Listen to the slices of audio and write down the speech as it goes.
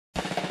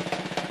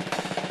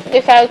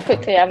Look how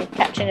quickly I'm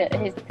catching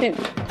his poop.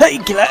 Hey,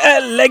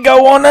 let's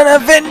go on an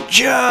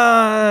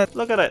adventure!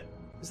 Look at it.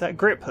 Is that a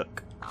grip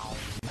hook?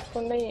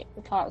 For me,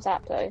 we can't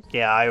zap those.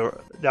 Yeah, I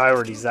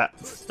already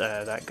zapped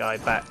that guy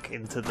back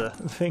into the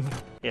thing.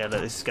 Yeah, look,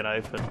 this is gonna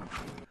open.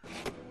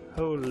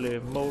 Holy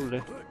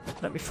moly!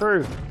 Let me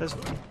through. There's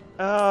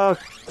oh,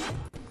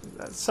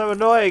 that's so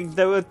annoying.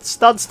 There were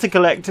studs to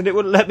collect, and it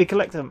wouldn't let me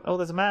collect them. Oh,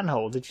 there's a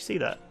manhole. Did you see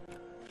that?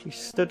 We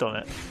stood on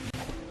it.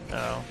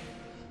 Oh.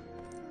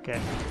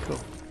 Okay. Cool.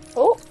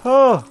 Oh!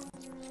 Oh!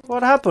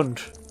 What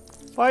happened?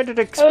 Why did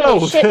it explode?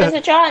 Holy shit! There's a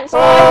giant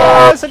spider.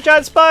 Oh, it's a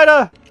giant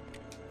spider!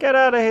 Get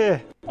out of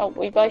here! Oh,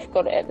 we both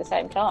got it at the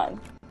same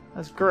time.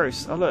 That's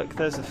gross. Oh look,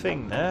 there's a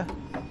thing there.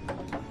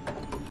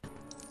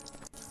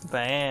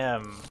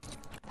 Bam!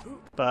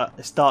 But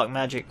it's dark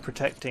magic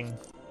protecting.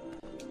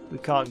 We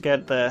can't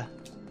get there.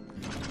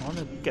 I want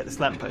to get this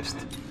lamppost.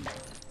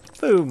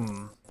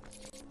 Boom!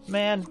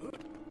 Man!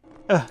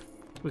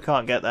 We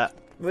can't get that.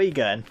 Where are you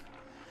going?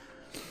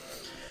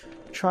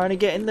 Trying to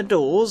get in the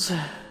doors.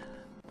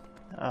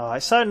 Oh,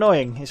 it's so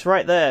annoying. It's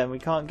right there and we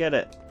can't get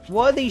it.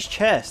 What are these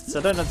chests?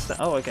 I don't understand.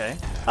 Oh, okay.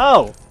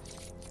 Oh!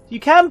 You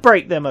can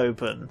break them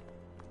open.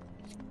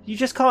 You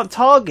just can't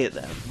target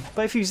them.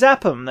 But if you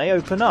zap them, they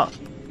open up.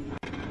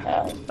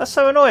 Oh. That's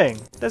so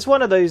annoying. There's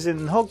one of those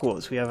in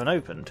Hogwarts we haven't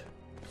opened.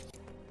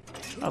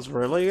 That's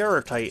really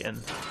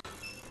irritating.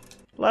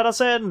 Let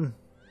us in!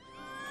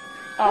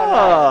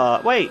 Oh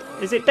no. Wait,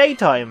 is it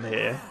daytime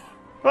here?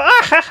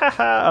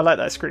 I like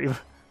that scream.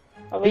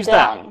 Are we Who's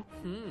done?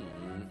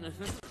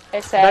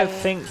 It's, I don't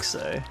think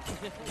so.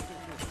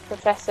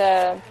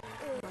 Professor...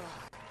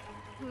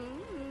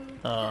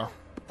 Oh,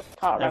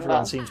 Can't remember.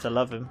 everyone seems to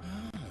love him.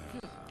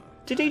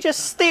 Did he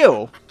just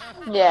steal?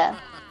 Yeah.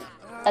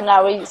 And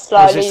now he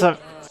slyly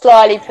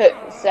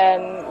puts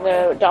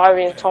the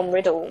Diary of Tom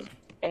Riddle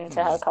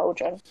into her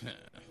cauldron.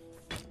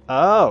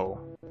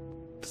 Oh.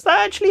 Does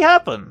that actually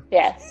happen?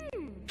 Yes.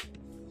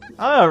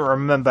 I don't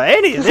remember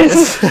any of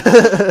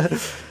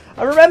this.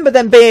 I remember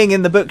them being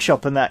in the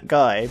bookshop and that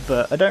guy,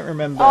 but I don't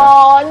remember.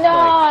 Oh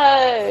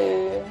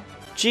no!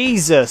 Like...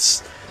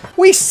 Jesus!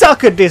 We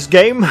suck at this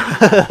game! Do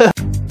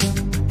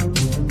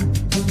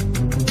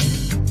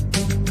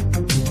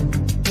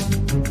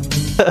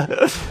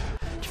you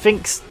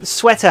think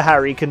Sweater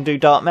Harry can do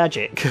dark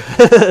magic?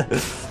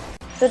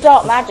 The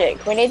dark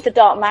magic. We need the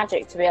dark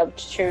magic to be able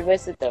to true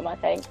wizard them, I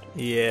think.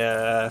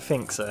 Yeah, I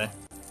think so.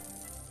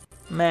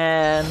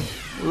 Man,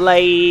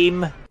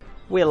 lame.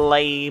 We're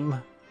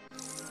lame.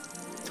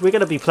 We're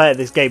gonna be playing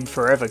this game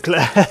forever,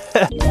 Claire.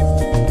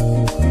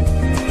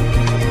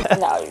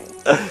 No.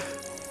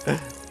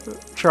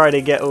 Trying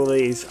to get all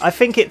these. I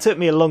think it took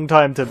me a long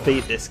time to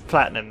beat this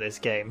platinum this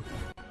game.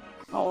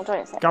 Oh,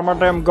 don't say Come on,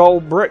 them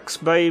gold bricks,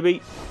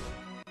 baby.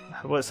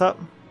 What's up?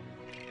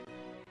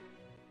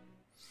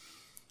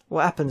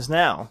 What happens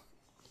now?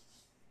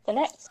 the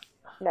next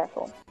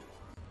level.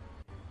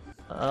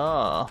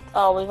 Oh.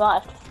 Oh, we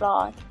might have to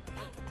fly.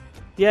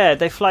 Yeah,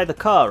 they fly the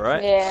car,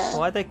 right? Yeah.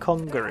 Why are they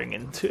congering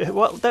into it?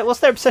 What's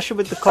their obsession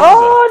with the conger?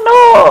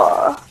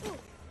 Oh no!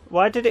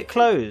 Why did it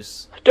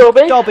close?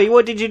 Dobby? Dobby,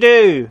 what did you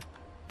do?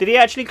 Did he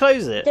actually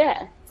close it?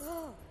 Yeah.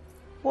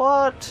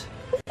 What?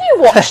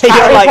 You watched You're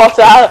Harry like-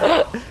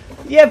 Potter!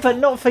 Yeah, but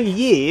not for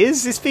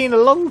years. It's been a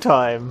long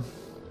time.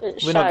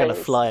 We're not going to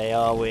shows. fly,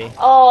 are we?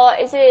 Oh,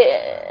 is it...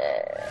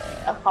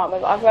 I can't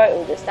remember. I wrote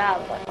all this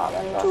down, but I can't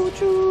remember.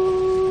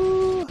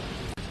 Choo-choo.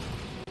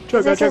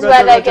 This is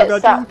where they get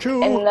stuck in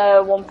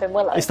the Whomping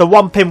Willow. It's the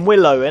Whomping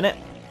Willow, innit?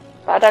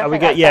 But I don't Oh, we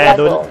think get that's yeah.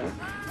 the level.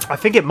 I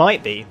think it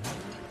might be.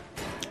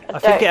 I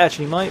think it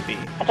actually might be.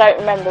 I don't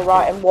remember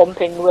writing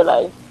Whomping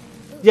Willow.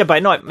 Yeah, but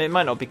it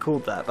might not be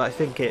called that. But I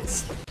think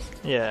it's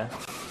yeah.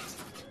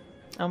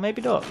 Oh,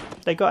 maybe not.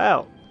 They got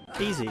out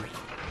easy.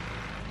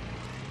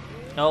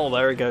 Oh,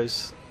 there it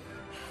goes.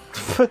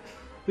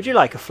 Would you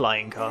like a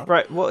flying car?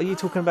 Right. What are you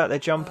talking about? Their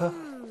jumper?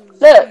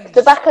 Look,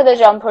 the back of the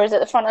jumper is at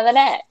the front of the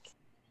neck.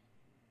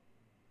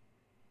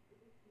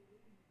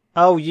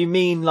 Oh, you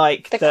mean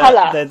like The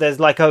colour. There's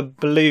like a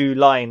blue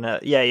line.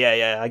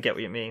 Yeah. I get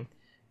what you mean.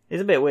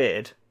 It's a bit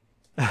weird.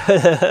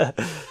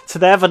 So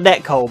they have a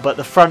neck hole, but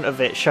the front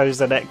of it shows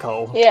the neck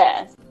hole.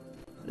 Yeah.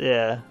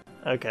 Yeah.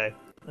 Okay.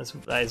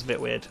 That is a bit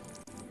weird.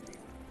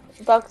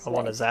 Bugs I me.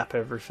 want to zap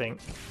everything.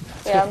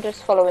 Yeah, I'm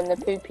just following the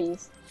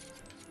poopies.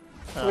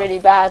 Oh. Really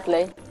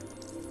badly.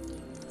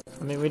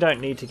 I mean, we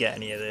don't need to get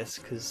any of this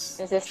because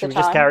Is this should the we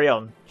just time? carry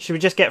on? Should we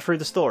just get through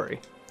the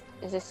story?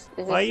 Is this...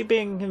 Why are you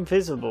being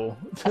invisible?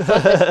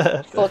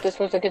 I thought this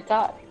was a good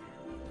time.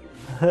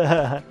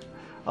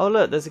 Oh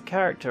look, there's a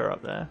character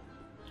up there.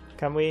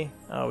 Can we?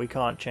 Oh, we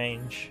can't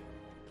change.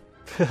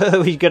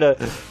 We gotta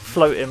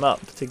float him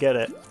up to get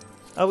it.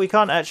 Oh, we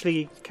can't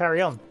actually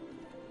carry on.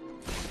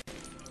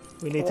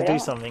 We need to do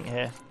something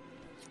here.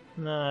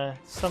 No,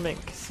 something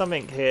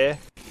here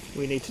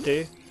we need to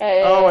do.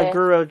 Oh, I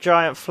grew a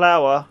giant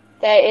flower.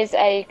 There is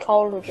a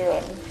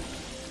cauldron.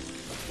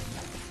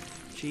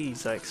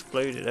 Jeez, I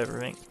exploded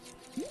everything.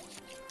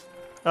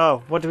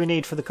 Oh, what do we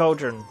need for the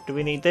cauldron? Do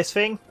we need this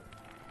thing?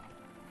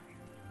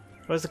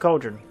 Where's the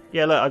cauldron?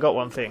 Yeah, look, I got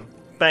one thing.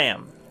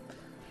 Bam.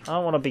 I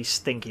don't want to be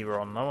Stinky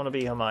Ron. I want to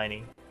be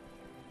Hermione.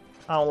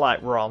 I don't like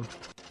Ron.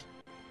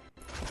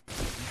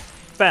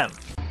 Bam.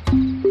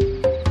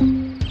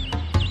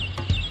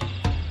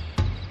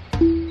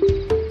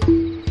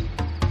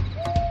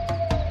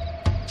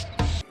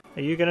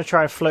 Are you going to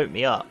try and float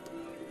me up?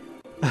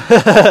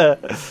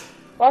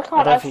 Why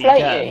can't I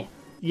float you?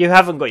 You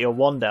haven't got your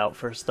wand out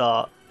for a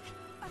start.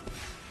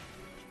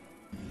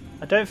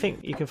 I don't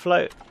think you can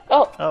float.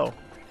 Oh. Oh.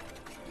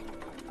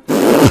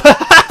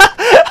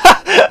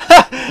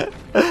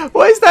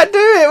 What is that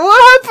doing? What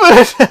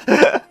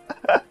happened?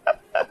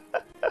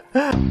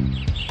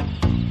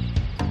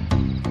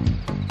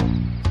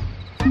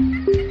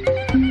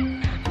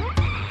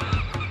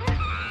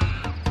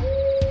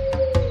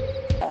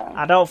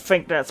 I don't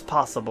think that's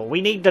possible.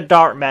 We need the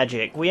dark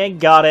magic. We ain't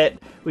got it.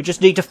 We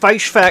just need to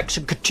face facts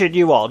and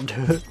continue on.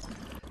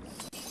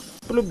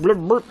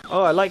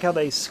 Oh, I like how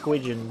they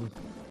squidge and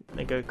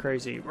they go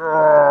crazy. Do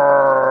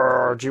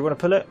you want to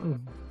pull it?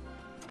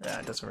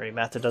 It doesn't really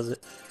matter, does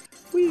it?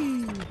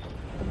 Whee!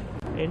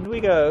 In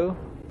we go.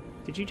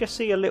 Did you just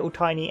see a little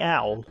tiny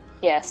owl?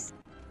 Yes.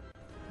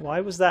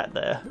 Why was that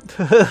there?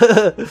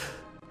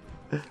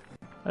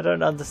 I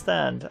don't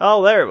understand.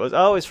 Oh, there it was.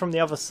 Oh, it's from the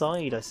other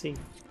side. I see.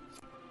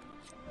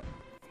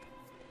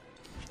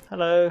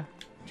 Hello. Do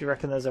you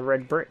reckon there's a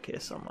red brick here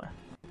somewhere?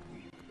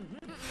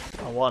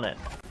 I want it.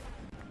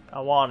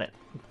 I want it.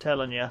 I'm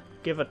telling you.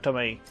 Give it to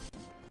me.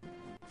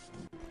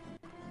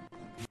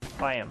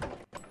 Bam.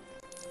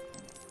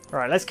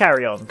 Right, let's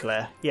carry on,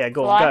 Claire. Yeah,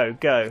 go on,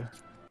 go.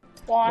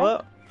 Why?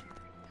 Well,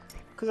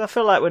 because I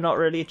feel like we're not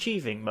really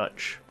achieving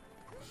much.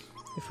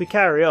 If we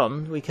carry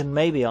on, we can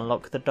maybe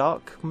unlock the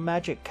dark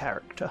magic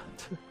character.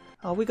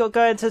 Oh, we got to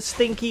go into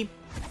stinky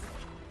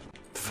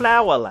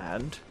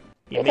Flowerland.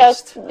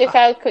 Look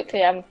how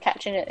quickly I'm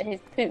catching his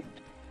poop.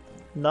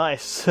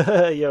 Nice.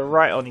 You're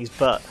right on his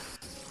butt.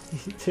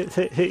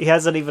 He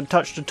hasn't even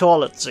touched the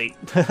toilet seat.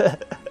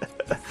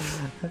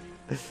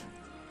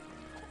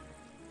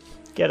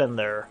 Get in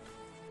there.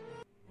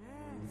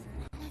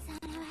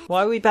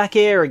 Why are we back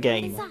here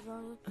again? I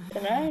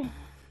don't know.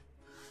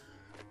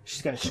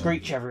 She's going to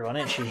screech everyone,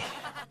 isn't she?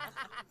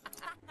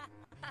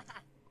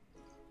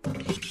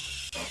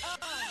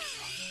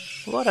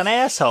 What an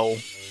asshole.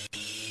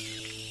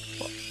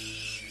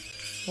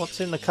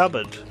 What's in the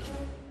cupboard?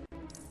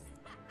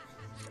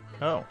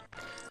 Oh.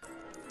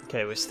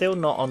 Okay, we're still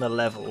not on a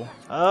level.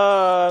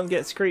 Oh, I'm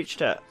getting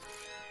screeched at.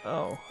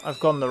 Oh, I've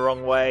gone the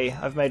wrong way.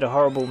 I've made a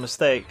horrible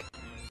mistake.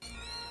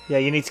 Yeah,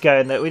 you need to go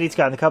in there. We need to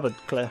go in the cupboard,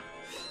 Claire.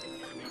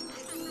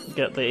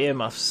 Get the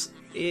earmuffs.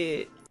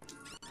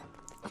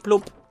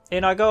 Bloop.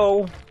 In I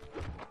go.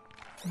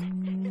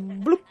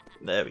 Bloop.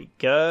 There we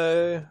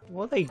go.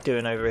 What are they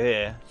doing over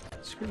here?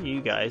 Screw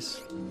you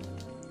guys.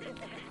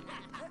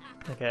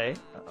 Okay.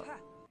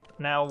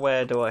 Now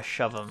where do I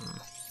shove them?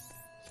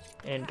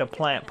 Into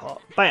plant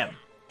pot. Bam!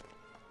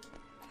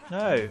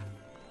 No.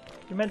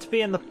 You're meant to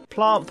be in the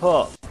plant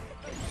pot.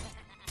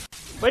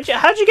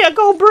 How'd you get a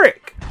gold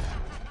brick?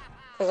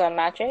 Because I'm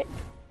magic.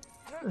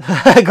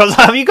 Because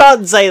you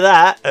can't say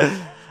that.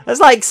 That's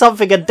like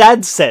something a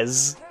dad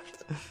says.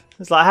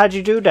 It's like, how'd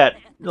you do that?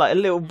 Like a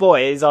little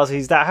boy is asking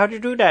his dad, how'd you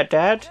do that,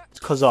 Dad? It's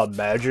because I'm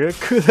magic.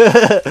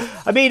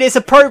 I mean, it's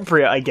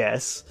appropriate, I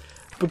guess.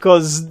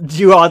 Because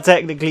you are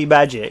technically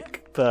magic.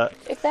 But,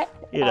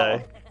 you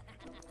know.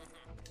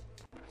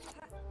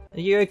 Are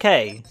you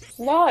okay?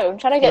 No, I'm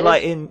trying to get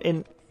like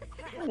in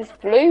this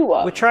blue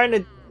one.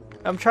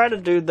 I'm trying to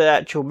do the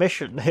actual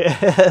mission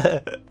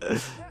here.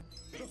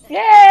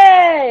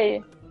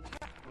 Yay!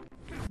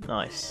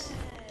 Nice.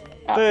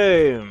 Oh.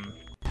 Boom.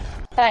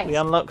 Thanks. We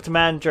unlocked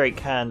mandrake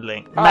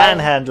handling.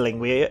 Manhandling.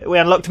 We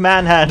unlocked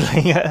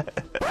manhandling.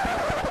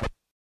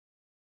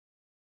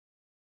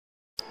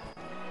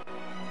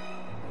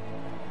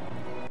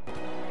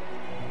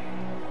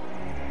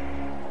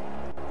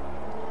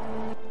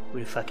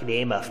 We're fucking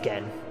earmuff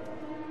gang.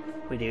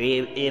 We're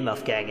the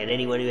earmuff gang, and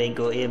anyone who ain't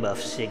got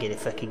earmuffs, they're gonna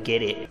fucking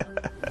get it.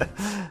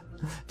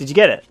 Did you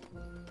get it?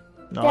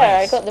 Nice. Yeah,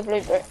 I got the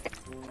blue brick.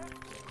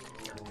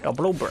 A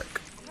blue brick.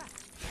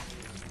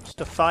 It's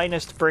the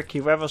finest brick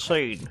you've ever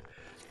seen.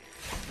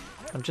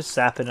 I'm just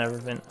zapping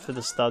everything for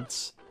the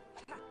studs.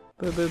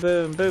 Boom, boom,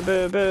 boom, boom,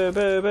 boom, boom,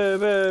 boom, boom,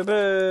 boom,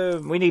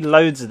 boom. We need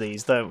loads of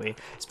these, don't we?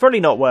 It's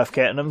probably not worth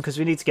getting them because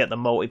we need to get the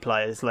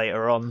multiplayers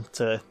later on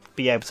to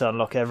be able to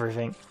unlock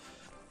everything.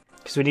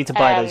 Because we need to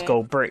buy those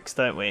gold bricks,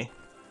 don't we?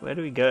 Where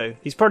do we go?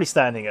 He's probably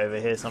standing over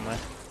here somewhere.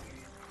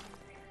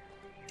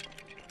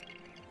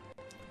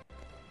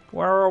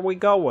 Where are we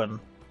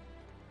going?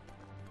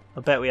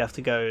 I bet we have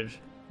to go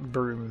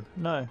broom.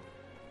 No.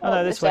 Oh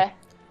no, this way.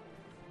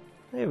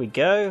 There we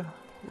go.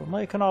 We're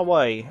making our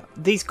way.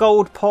 These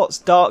gold pots,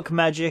 dark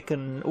magic,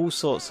 and all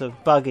sorts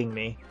of bugging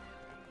me.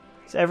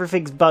 So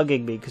everything's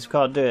bugging me because we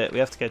can't do it. We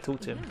have to go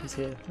talk to him. He's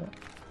here.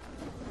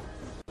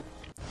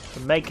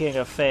 We're making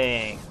a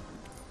thing.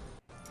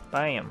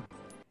 Bam.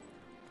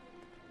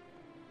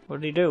 What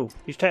did he do?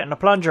 He's taking the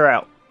plunger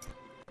out.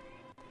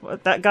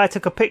 What, that guy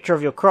took a picture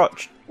of your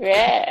crotch.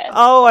 Yeah.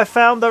 Oh, I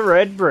found the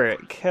red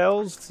brick.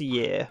 Hell's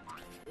yeah.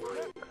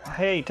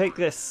 Hey, take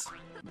this.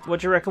 What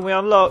do you reckon we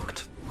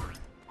unlocked?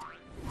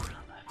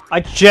 I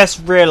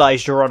just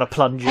realised you're on a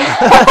plunger.